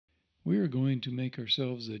We are going to make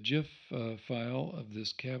ourselves a GIF file of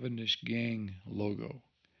this Cavendish Gang logo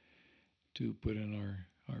to put in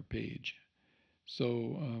our page.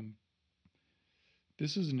 So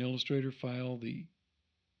this is an Illustrator file. The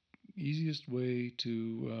easiest way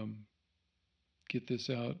to get this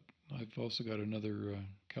out, I've also got another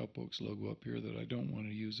Cowpokes logo up here that I don't want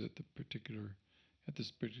to use at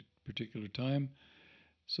this particular time.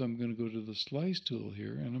 So I'm going to go to the slice tool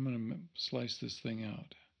here, and I'm going to slice this thing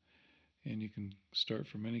out. And you can start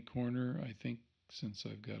from any corner. I think since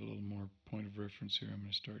I've got a little more point of reference here, I'm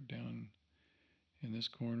going to start down in this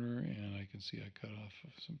corner, and I can see I cut off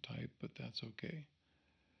some type, but that's okay.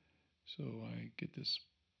 So I get this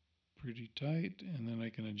pretty tight, and then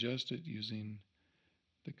I can adjust it using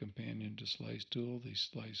the companion to slice tool, the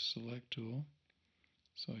slice select tool.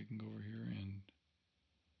 So I can go over here and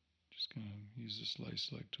just kind of use the slice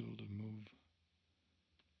select tool to move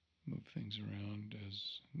things around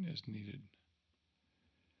as needed.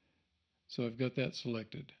 So I've got that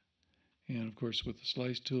selected. And of course, with the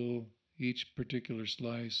slice tool, each particular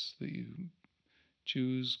slice that you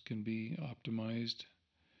choose can be optimized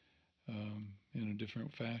in a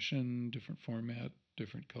different fashion, different format,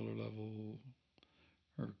 different color level,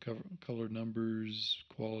 or color numbers,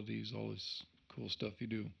 qualities, all this cool stuff you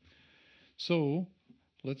do. So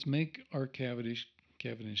let's make our Cavendish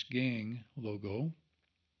Gang logo.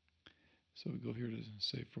 So we go here to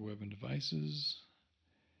Save for Web and Devices.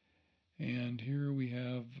 And here we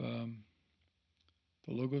have the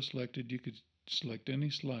logo selected. You could select any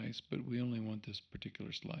slice, but we only want this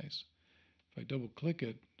particular slice. If I double click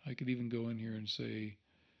it, I could even go in here and say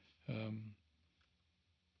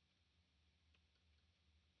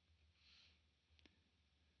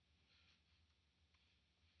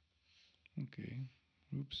okay,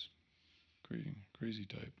 oops, crazy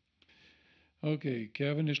type. Okay,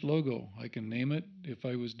 Cavendish logo. I can name it. If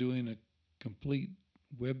I was doing a complete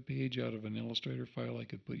web page out of an Illustrator file, I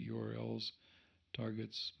could put URLs,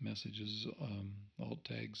 targets, messages, alt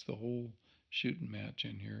tags, the whole shoot and match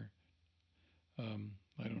in here.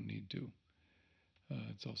 I don't need to.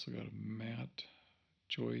 It's also got a matte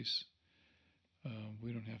choice.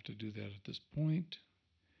 We don't have to do that at this point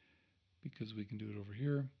because we can do it over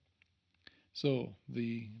here. So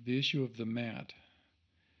the issue of the matte,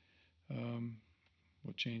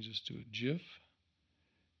 we'll change this to a GIF.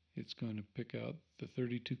 It's going to pick out the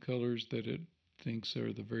 32 colors that it thinks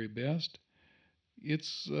are the very best.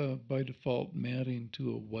 It's by default matting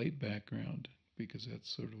to a white background because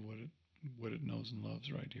that's sort of what it knows and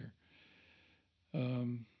loves right here.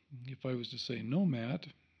 If I was to say no matte,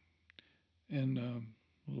 and a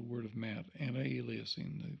little word of matte,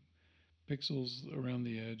 anti-aliasing, the pixels around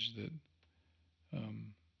the edge that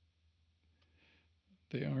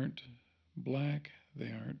they aren't black,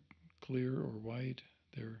 they aren't clear or white,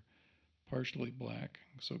 they're partially black,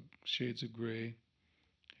 so shades of gray.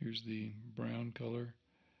 Here's the brown color.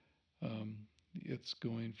 It's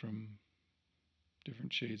going from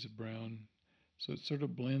different shades of brown, so it sort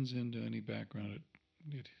of blends into any background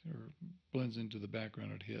or blends into the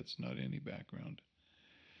background it hits, not any background.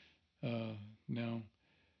 Now,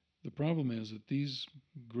 the problem is that these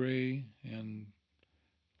gray and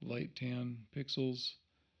light tan pixels,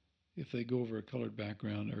 if they go over a colored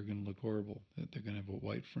background, are going to look horrible. They're going to have a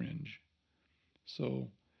white fringe. So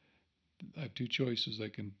I have two choices. I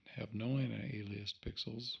can have no anti-aliased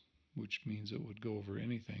pixels, which means it would go over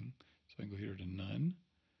anything. So I can go here to none.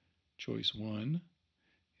 Choice 1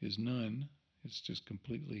 is none. It's just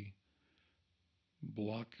completely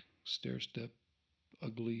block, stair-step,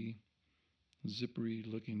 ugly, zippery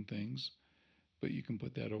looking things. But you can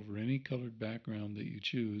put that over any colored background that you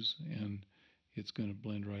choose, and it's going to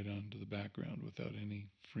blend right onto the background without any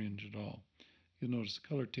fringe at all. You'll notice the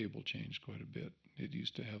color table changed quite a bit. It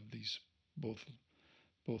used to have these both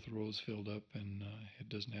rows filled up, and it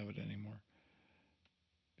doesn't have it anymore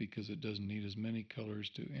because it doesn't need as many colors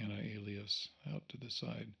to anti-alias out to the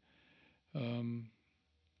side.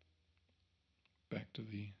 Back to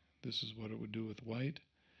this is what it would do with white.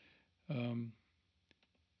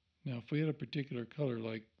 Now if we had a particular color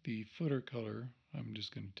like the footer color, I'm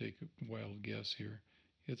just going to take a wild guess here.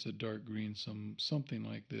 It's a dark green, something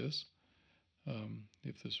like this.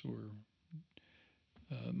 If this were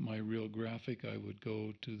my real graphic, I would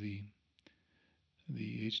go to the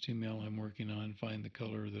HTML I'm working on, find the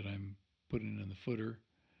color that I'm putting in the footer,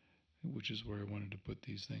 which is where I wanted to put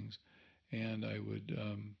these things, and I would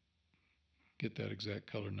get that exact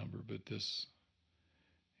color number, but this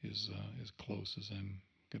is as close as I'm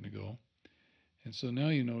going to go. And so now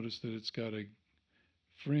you notice that it's got a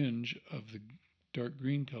fringe of the dark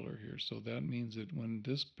green color here, so that means that when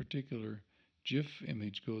this particular GIF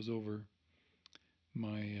image goes over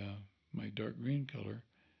my dark green color,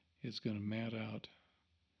 it's going to matte out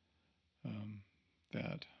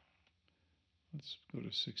that. Let's go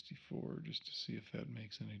to 64 just to see if that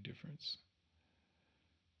makes any difference.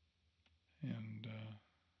 And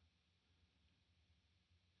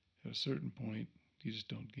at a certain point, you just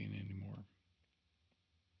don't gain any more.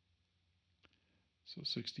 So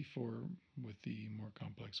 64 with the more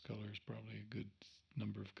complex color is probably a good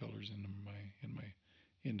number of colors in my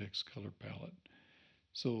index color palette.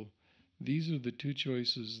 So these are the two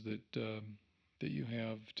choices that you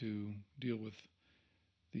have to deal with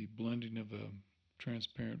the blending of a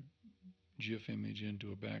transparent GIF image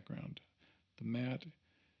into a background. The matte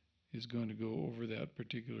is going to go over that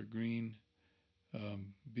particular green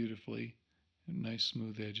beautifully, nice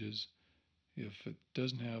smooth edges. If it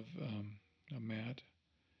doesn't have a matte,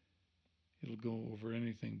 it'll go over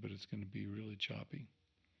anything, but it's going to be really choppy.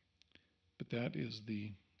 But that is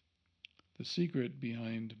the secret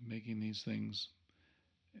behind making these things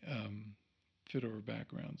fit over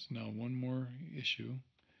backgrounds. Now, one more issue.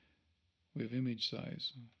 We have image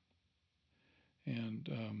size. And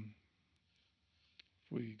if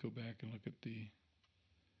we go back and look at the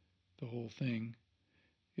whole thing,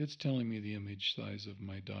 it's telling me the image size of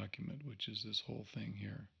my document, which is this whole thing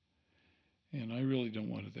here. And I really don't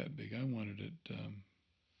want it that big. I wanted it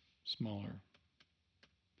smaller.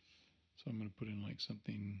 So I'm going to put in like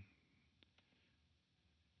something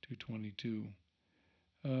 222.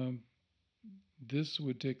 This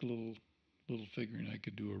would take a little figuring. I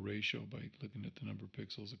could do a ratio by looking at the number of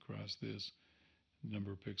pixels across this, the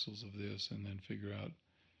number of pixels of this, and then figure out,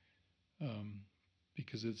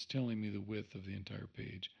 because it's telling me the width of the entire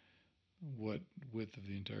page, what width of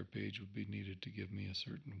the entire page would be needed to give me a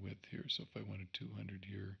certain width here. So if I wanted 200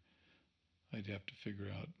 here, I'd have to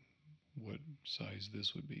figure out what size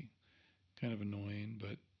this would be. Kind of annoying,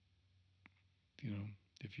 but you know,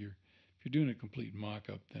 if you're doing a complete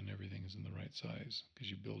mock-up, then everything is in the right size because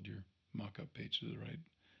you build your mock-up page to the right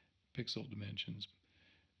pixel dimensions.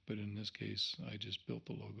 But in this case, I just built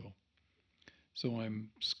the logo. So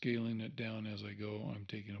I'm scaling it down as I go. I'm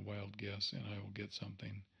taking a wild guess, and I will get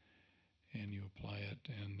something. And you apply it,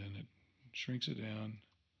 and then it shrinks it down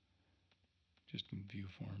just in view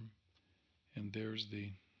form. And there's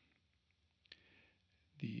the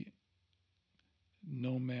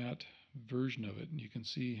no matte version of it, and you can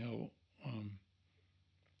see how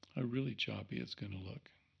really choppy it's going to look.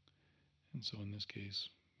 And so in this case,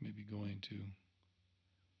 maybe going to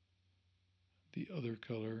the other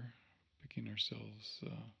color, picking ourselves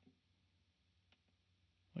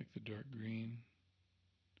like the dark green.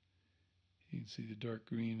 You can see the dark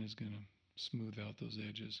green is going to smooth out those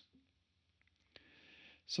edges.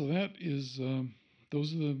 So that is,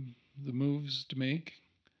 those are the moves to make.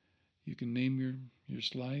 You can name your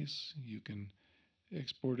slice. You can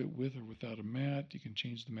export it with or without a matte. You can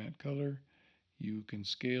change the matte color. You can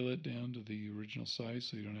scale it down to the original size,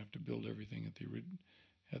 so you don't have to build everything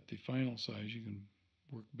at the final size. You can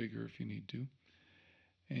work bigger if you need to,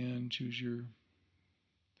 and choose your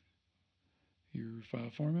file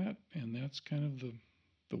format, and that's kind of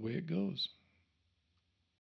the way it goes.